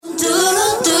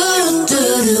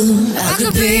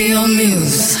could be your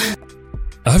muse.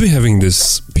 I've been having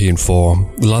this pain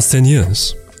for the last 10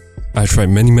 years. I tried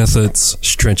many methods,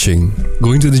 stretching,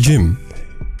 going to the gym,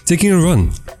 taking a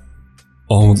run,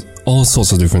 all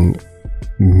sorts of different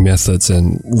methods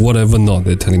and whatever not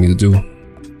they're telling me to do.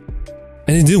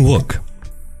 And it didn't work.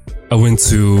 I went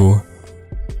to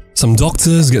some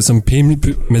doctors, get some pain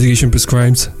medication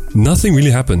prescribed. Nothing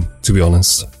really happened, to be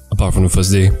honest, apart from the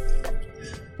first day.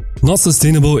 Not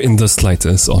sustainable in the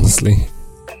slightest, honestly.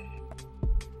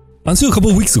 Until a couple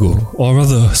of months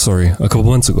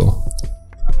ago,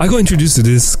 I got introduced to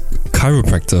this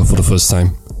chiropractor for the first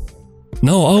time.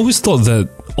 Now, I always thought that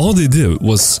all they did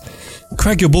was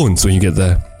crack your bones when you get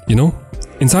there, you know?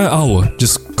 Entire hour,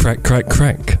 just crack. I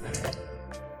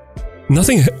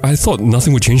thought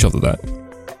nothing would change after that.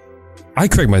 I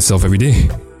crack myself every day,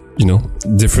 you know?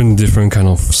 Different kind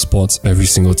of spots every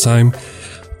single time.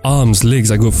 Arms,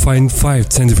 legs, I go find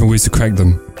 5-10 different ways to crack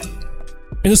them.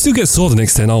 And I'll still get sore the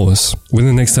next 10 hours.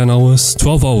 Within the next 10 hours,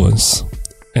 12 hours.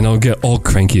 And I'll get all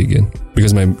cranky again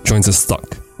because my joints are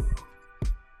stuck.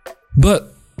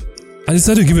 But I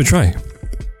decided to give it a try.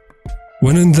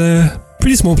 Went in there,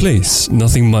 pretty small place.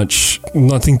 Nothing much,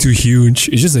 nothing too huge.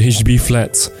 It's just a HDB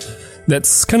flat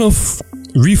that's kind of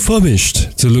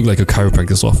refurbished to look like a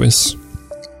chiropractor's office.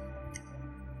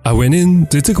 I went in,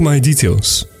 they took my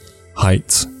details.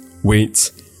 Height,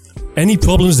 weight, any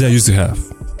problems that I used to have.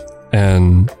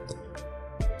 And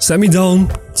sat me down,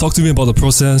 talked to me about the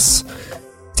process,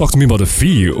 talked to me about the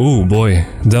fee. Oh boy,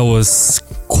 that was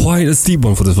quite a steep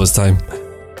one for the first time.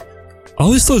 I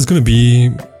always thought it was going to be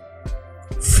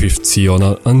 50 or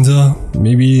not under,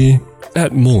 maybe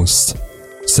at most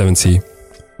 70.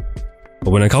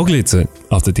 But when I calculated,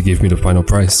 after they gave me the final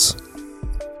price,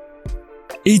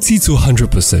 80 to 100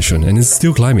 per session, and it's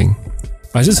still climbing.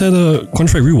 I just had a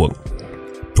contract rework.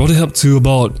 Brought it up to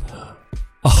about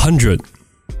 100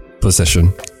 per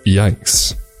session.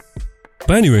 Yikes.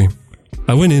 But anyway,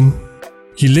 I went in,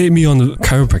 he laid me on the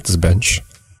chiropractor's bench,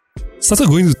 started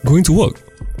going to work,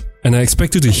 and I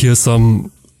expected to hear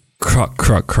some crack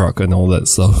and all that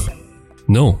stuff.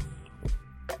 No.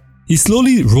 He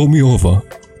slowly rolled me over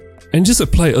and just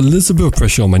applied a little bit of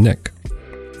pressure on my neck.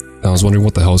 I was wondering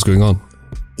what the hell was going on.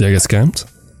 Did I get scammed?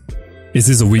 Is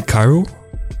this a weak chiro?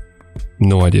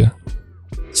 No idea.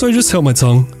 So I just held my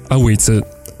tongue, I waited,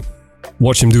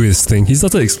 watched him do his thing. He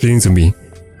started explaining to me,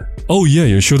 "Oh yeah,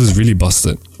 your shoulder's really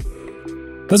busted.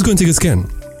 Let's go and take a scan."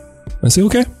 I said,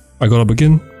 okay. I got up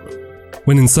again,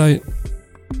 went inside.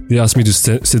 They asked me to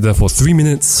sit there for 3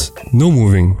 minutes, no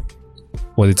moving,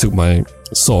 while they took my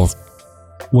sort of,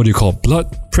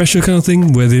 blood pressure kind of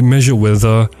thing, where they measured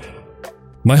whether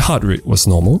my heart rate was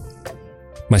normal,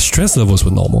 my stress levels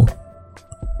were normal,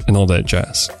 and all that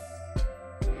jazz.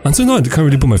 Until now, I can't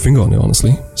really put my finger on it,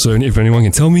 honestly. So if anyone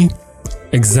can tell me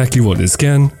exactly what they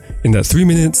scanned in that 3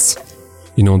 minutes,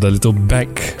 you know, that little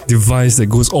back device that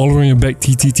goes all around your back,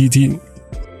 t.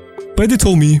 But they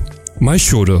told me my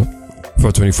shoulder, for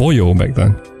a 24-year-old back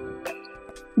then,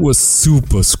 was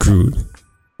super screwed.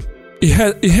 It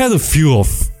had a feel of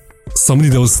somebody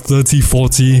that was 30,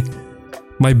 40.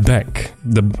 My back,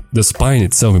 the spine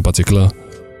itself in particular,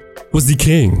 was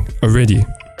decaying already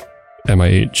at my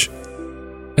age.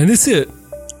 And they said,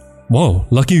 "Wow,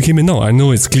 lucky you came in now." I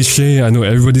know it's cliche, I know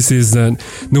everybody says that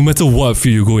no matter what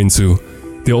field you go into,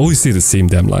 they always say the same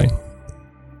damn line.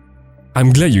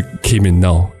 I'm glad you came in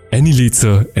now. Any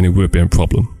later and it would have been a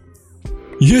problem.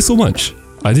 You hear so much.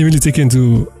 I didn't really take it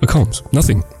into account.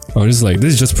 Nothing. I was just like,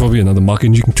 this is just probably another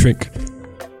marketing trick.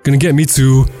 Gonna get me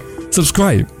to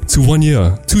subscribe to 1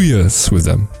 year, 2 years with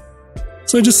them.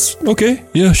 So I just, okay,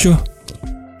 yeah, sure.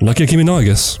 Lucky I came in now, I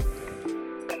guess.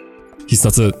 He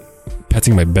started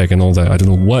patting my back and all that. I don't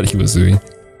know what he was doing.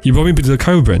 He brought me to the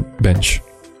chiropractor bench.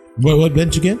 What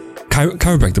bench again?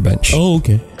 Chiropractor bench. Oh,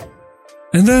 okay.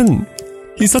 And then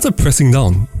he started pressing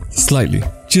down slightly,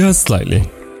 just slightly.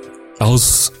 I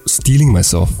was steeling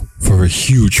myself for a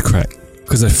huge crack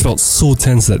because I felt so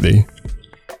tense that day.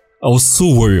 I was so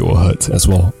worried it would hurt as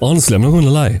well. Honestly, I'm not going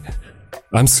to lie.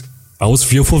 I was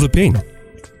fearful of the pain.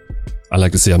 I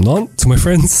like to say I'm not to my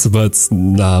friends, but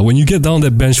nah, when you get down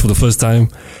that bench for the first time,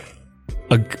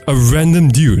 a random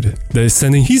dude that is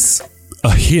standing, he's a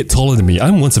head taller than me.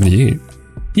 I'm 178.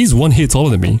 He's 1 head taller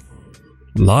than me.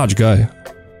 Large guy.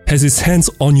 Has his hands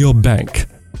on your back,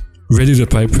 ready to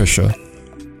apply pressure.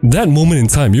 That moment in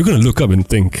time, you're going to look up and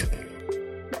think,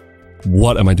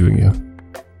 what am I doing here?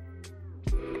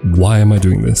 Why am I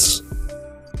doing this?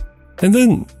 And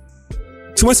then,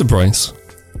 to my surprise,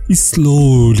 he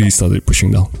slowly started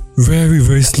pushing down. Very,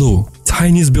 very slow.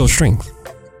 Tiniest bit of strength.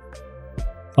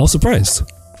 I was surprised.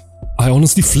 I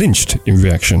honestly flinched in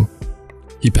reaction.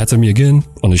 He patted me again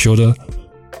on the shoulder.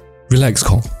 Relax,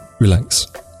 Kong. Relax.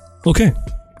 Okay.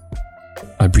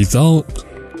 I breathed out.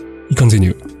 He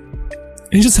continued.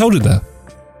 And he just held it there.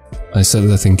 I sat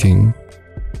there thinking,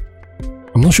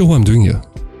 I'm not sure what I'm doing here.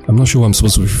 I'm not sure what I'm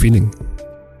supposed to be feeling.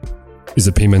 Is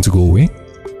the pain meant to go away?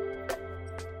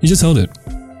 He just held it.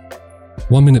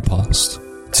 1 minute passed.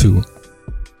 2.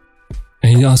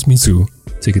 And he asked me to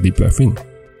take a deep breath in.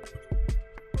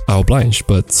 I obliged,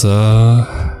 but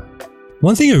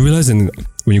one thing I realized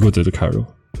when you go to the chiro,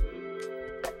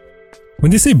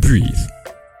 when they say breathe,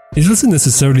 it doesn't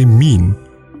necessarily mean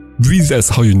breathe as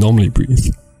how you normally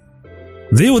breathe.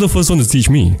 They were the first one to teach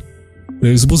me that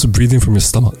you're supposed to breathe in from your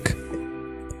stomach.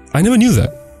 I never knew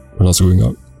that when I was growing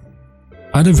up.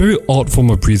 I had a very odd form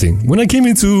of breathing. When I came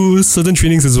into certain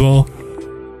trainings as well,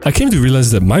 I came to realize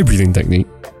that my breathing technique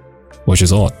was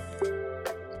just odd.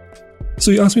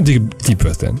 So he asked me to take a deep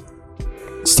breath in.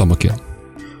 Stomach in.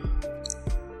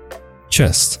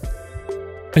 Chest.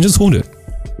 And just hold it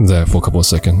there for a couple of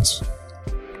seconds.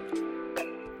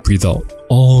 Breathe out,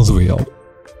 all the way out.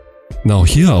 Now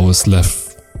here I was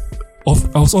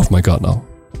off my guard now.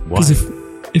 Because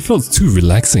it felt too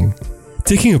relaxing.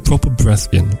 Taking a proper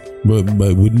breath in. But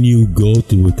wouldn't you go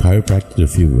to a chiropractor to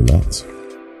feel relaxed?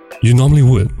 You normally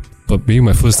would, but being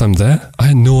my first time there, I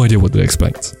had no idea what to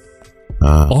expect.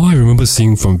 All I remember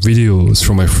seeing from videos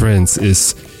from my friends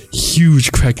is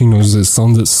huge cracking noises that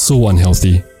sounded so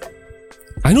unhealthy.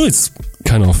 I know it's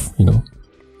kind of,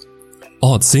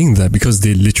 odd saying that because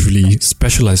they literally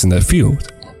specialize in that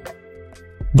field.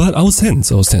 But I was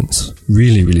tense.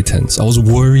 Really, really tense. I was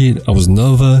worried. I was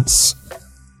nervous.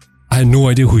 I had no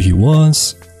idea who he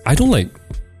was. I don't like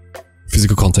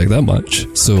physical contact that much,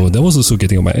 so that was also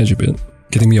getting on my edge a bit,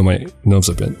 getting me on my nerves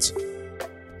a bit.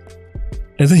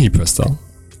 And then he pressed down.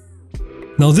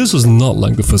 Now this was not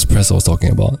like the first press I was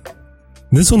talking about.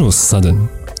 This one was sudden,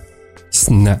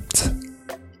 snapped,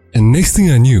 and next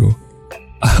thing I knew,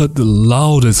 I heard the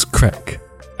loudest crack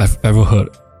I've ever heard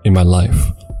in my life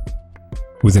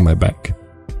within my back.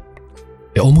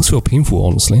 It almost felt painful,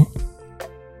 honestly,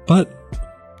 but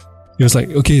it was like,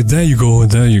 okay, there you go,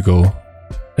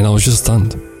 and I was just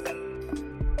stunned.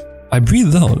 I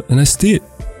breathed out and I stayed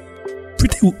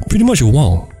pretty much a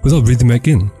while without breathing back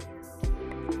in.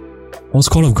 I was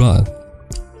caught off guard.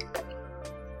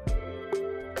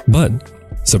 But,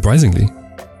 surprisingly,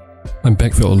 my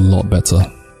back felt a lot better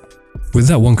with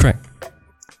that one crack.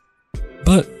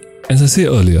 But, as I said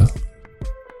earlier,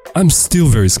 I'm still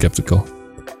very skeptical.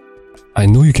 I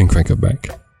know you can crack your back,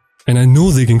 and I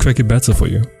know they can crack it better for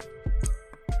you.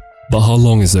 But how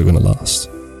long is that gonna last?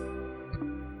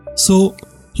 So,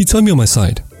 he turned me on my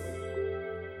side.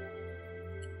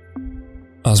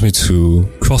 Asked me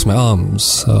to cross my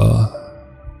arms,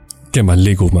 get my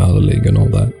leg over my other leg and all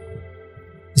that.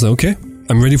 I was like, okay,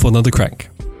 I'm ready for another crack,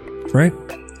 right?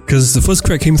 Because the first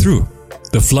crack came through.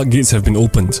 The floodgates have been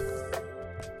opened.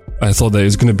 I thought that it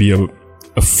was going to be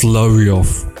a flurry of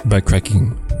back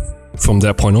cracking from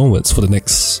that point onwards for the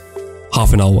next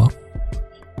half an hour.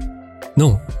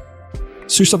 No.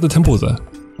 Switched up the tempo there.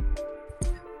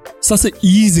 Started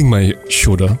easing my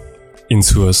shoulder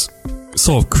into a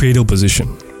sort of cradle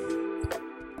position.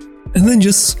 And then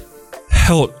just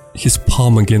held his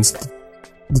palm against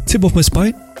the tip of my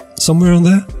spine, somewhere around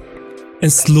there,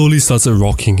 and slowly started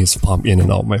rocking his palm in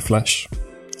and out of my flesh.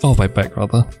 Oh, my back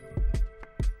rather.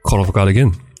 Caught off guard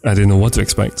again. I didn't know what to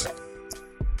expect.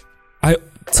 I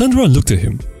turned around and looked at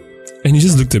him, and he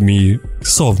just looked at me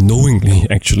sort of knowingly,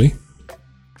 actually.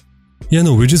 Yeah,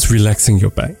 no, we're just relaxing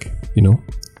your back,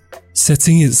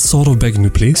 setting it sort of back into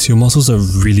place. Your muscles are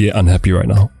really unhappy right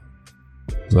now.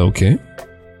 I was like, okay.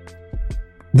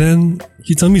 Then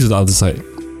he turned me to the other side.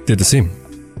 Did the same.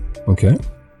 Okay.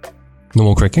 No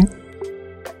more cracking?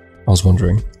 I was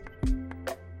wondering.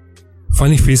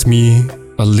 Finally faced me,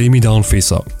 lay me down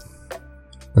face up.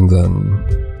 And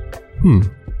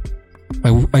then,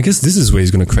 I guess this is where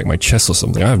he's gonna crack my chest or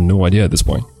something. I have no idea at this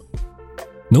point.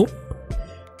 Nope.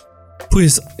 Put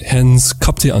his hands,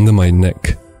 cupped it under my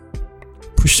neck.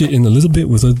 Pushed it in a little bit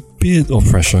with a bit of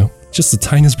pressure. Just the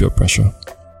tiniest bit of pressure.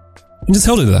 And just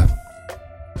held it there.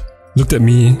 Looked at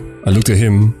me, I looked at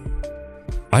him.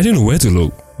 I didn't know where to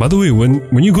look. By the way,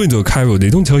 when you go into a chiro, they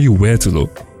don't tell you where to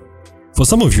look. For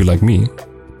some of you like me,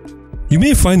 you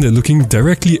may find that looking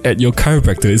directly at your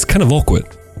chiropractor is kind of awkward,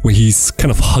 when he's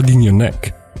kind of hugging your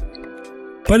neck.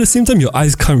 But at the same time, your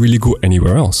eyes can't really go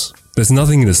anywhere else. There's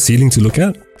nothing in the ceiling to look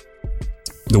at.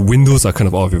 The windows are kind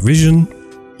of out of your vision.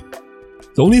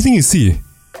 The only thing you see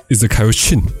is the chiro's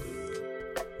chin,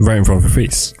 right in front of your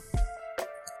face.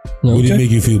 Would it make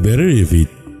you feel better if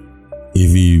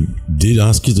he did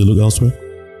ask you to look elsewhere?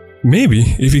 maybe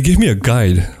if you give me a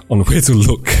guide on where to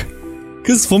look.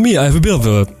 Because for me, I have a bit of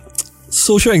a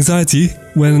social anxiety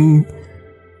when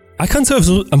I can't tell if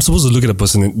I'm supposed to look at a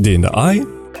person in the eye,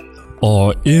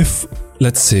 or if,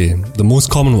 let's say, the most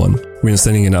common one, when you're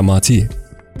standing in MRT,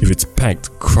 if it's packed,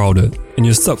 crowded, and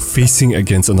you're stuck facing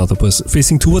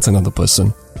towards another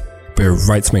person, but you're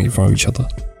right smack in front of each other.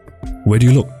 Where do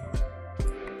you look?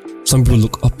 Some people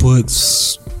look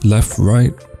upwards, left,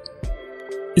 right.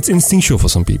 It's instinctual for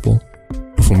some people.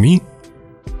 But for me,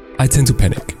 I tend to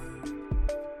panic.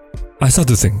 I start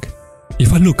to think,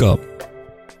 if I look up,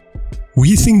 will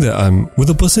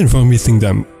the person in front of me think that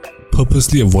I'm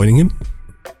purposely avoiding him?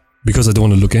 Because I don't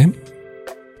want to look at him?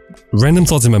 Random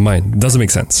thoughts in my mind. Doesn't make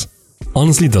sense.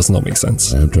 Honestly, does not make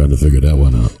sense. I'm trying to figure that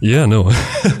one out. Yeah, no.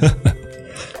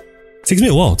 Takes me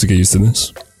a while to get used to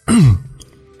this.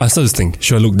 I start to think,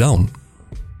 should I look down?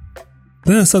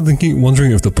 Then I start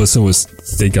wondering if the person was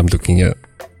think I'm looking at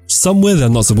somewhere that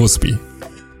I'm not supposed to be.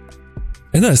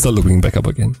 And then I start looking back up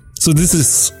again. So this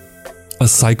is a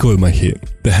cycle in my head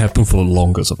that happened for the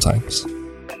longest of times.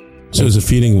 So it's a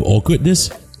feeling of awkwardness?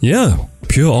 Yeah,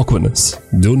 pure awkwardness.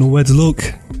 Don't know where to look.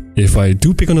 If I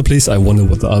do pick on a place, I wonder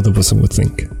what the other person would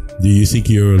think. Do you think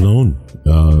you're alone,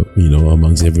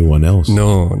 amongst everyone else?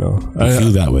 No. I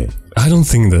feel that way. I don't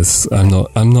think this. I'm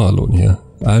not alone here.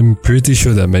 I'm pretty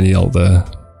sure that many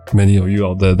of you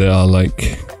out there, they are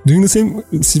like doing the same,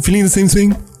 feeling the same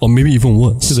thing, or maybe even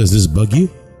worse. So does this bug you?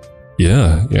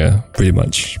 Yeah, pretty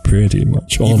much.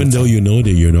 Even though you know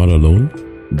that you're not alone,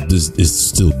 it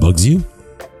still bugs you?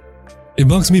 It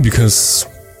bugs me because,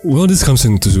 well, this comes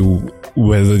into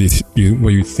whether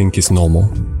what you think is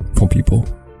normal for people.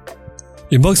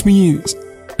 It bugs me,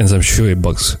 and I'm sure it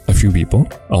bugs quite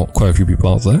a few people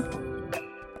out there,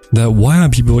 that why are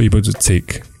people able to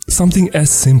take something as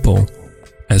simple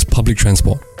as public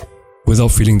transport without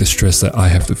feeling the stress that I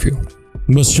have to feel?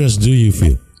 What stress do you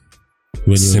feel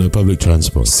when you're on public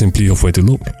transport? Simply of where to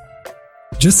look.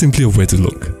 Just simply of where to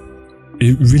look.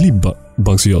 It really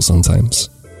bugs you out sometimes.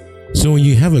 So when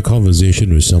you have a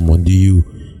conversation with someone, do you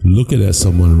look at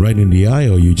someone right in the eye,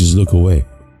 or you just look away?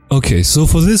 Okay, so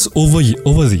for this, over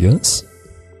the years,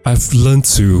 I've learned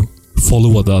to follow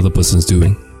what the other person's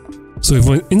doing. So if,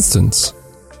 for instance,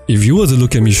 if you were to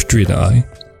look at me straight in the eye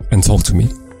and talk to me,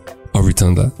 I'll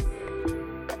return that.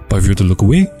 But if you were to look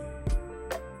away,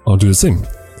 I'll do the same.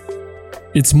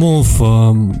 It's more of,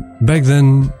 back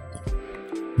then,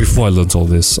 before I learned all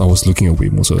this, I was looking away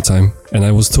most of the time, and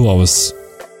I was told I was,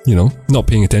 not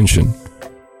paying attention.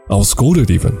 I was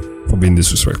scolded even for being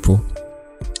disrespectful,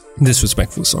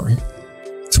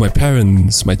 to my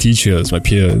parents, my teachers, my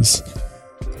peers.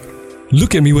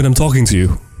 Look at me when I'm talking to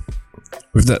you,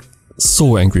 with that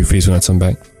so angry face when I turn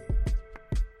back.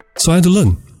 So I had to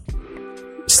learn.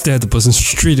 Stare the person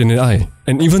straight in the eye.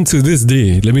 And even to this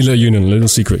day, let me let you in a little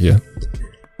secret here.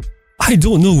 I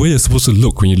don't know where you're supposed to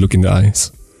look when you look in the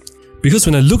eyes. Because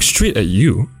when I look straight at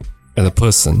you, at a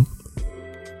person,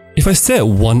 if I stare at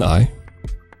one eye,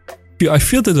 I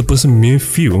feel that the person may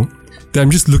feel that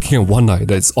I'm just looking at one eye,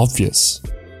 that it's obvious.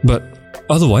 But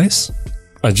otherwise,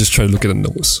 I just try to look at the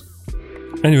nose.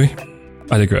 Anyway,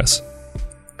 I digress.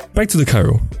 Back to the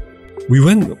Cairo. We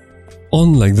went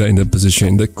on like that in the position,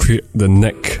 in the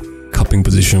neck cupping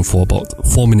position for about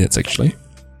 4 minutes actually.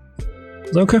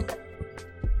 Is that okay?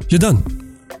 You're done.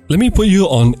 Let me put you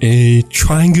on a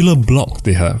triangular block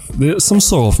they have. There's some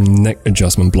sort of neck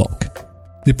adjustment block.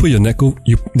 They put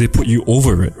they put you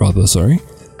over it rather,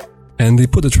 and they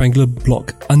put the triangular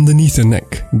block underneath your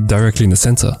neck, directly in the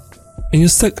center. And you're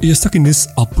stuck in this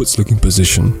upwards looking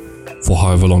position for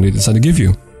however long they decide to give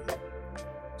you.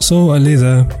 So I lay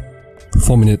there for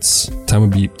 4 minutes, timer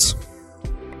beeped.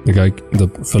 The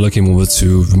fella came over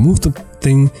to remove the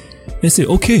thing and say,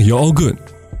 okay, you're all good.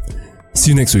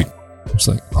 See you next week. I was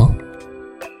like, huh?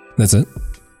 That's it?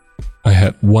 I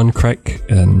had one crack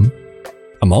and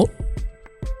I'm out?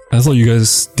 I thought you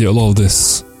guys did a lot of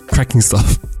this cracking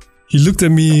stuff. He looked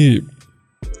at me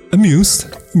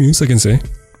amused I can say,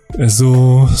 as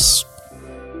though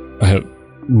I had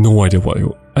no idea what it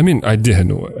was. I mean, I did have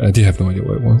no idea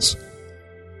what it was.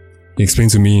 He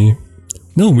explained to me,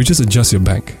 no, we just adjust your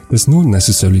back. There's no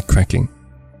necessarily cracking.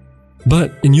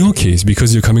 But in your case,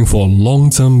 because you're coming for a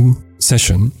long-term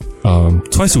session,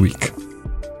 twice a week,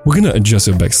 we're gonna adjust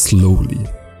your back slowly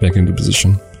back into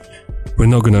position. We're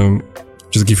not gonna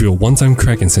just give you a one-time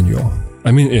crack and send you off.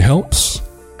 I mean, it helps.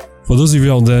 For those of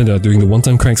you out there that are doing the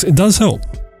one-time cracks, it does help.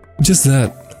 Just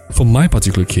that, for my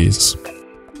particular case,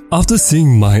 after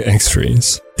seeing my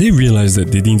x-rays, they realized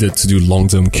that they needed to do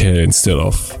long-term care instead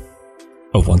of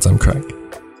a one-time crack.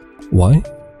 Why?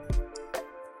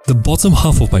 The bottom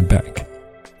half of my back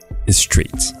is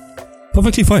straight.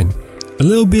 Perfectly fine. A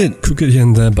little bit crooked here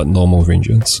and there, but normal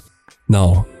ranges.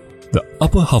 Now, the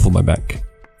upper half of my back.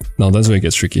 Now that's where it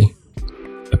gets tricky.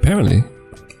 Apparently,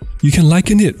 you can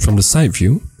liken it from the side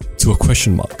view to a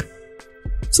question mark.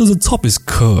 So the top is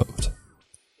curved,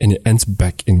 and it ends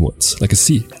back inwards, like a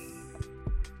C.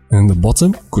 And the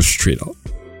bottom goes straight out.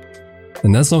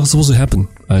 And that's not supposed to happen,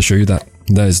 I assure you that.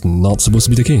 That is not supposed to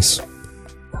be the case.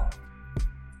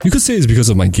 You could say it's because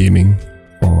of my gaming,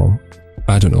 or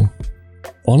I don't know.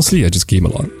 Honestly, I just game a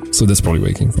lot, so that's probably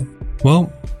where it came from.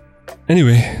 Well,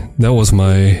 anyway, that was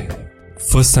my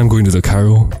first time going to the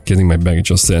chiro, getting my back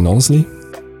adjusted, and honestly,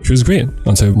 it was great.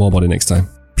 I'll tell you more about it next time.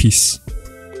 Peace.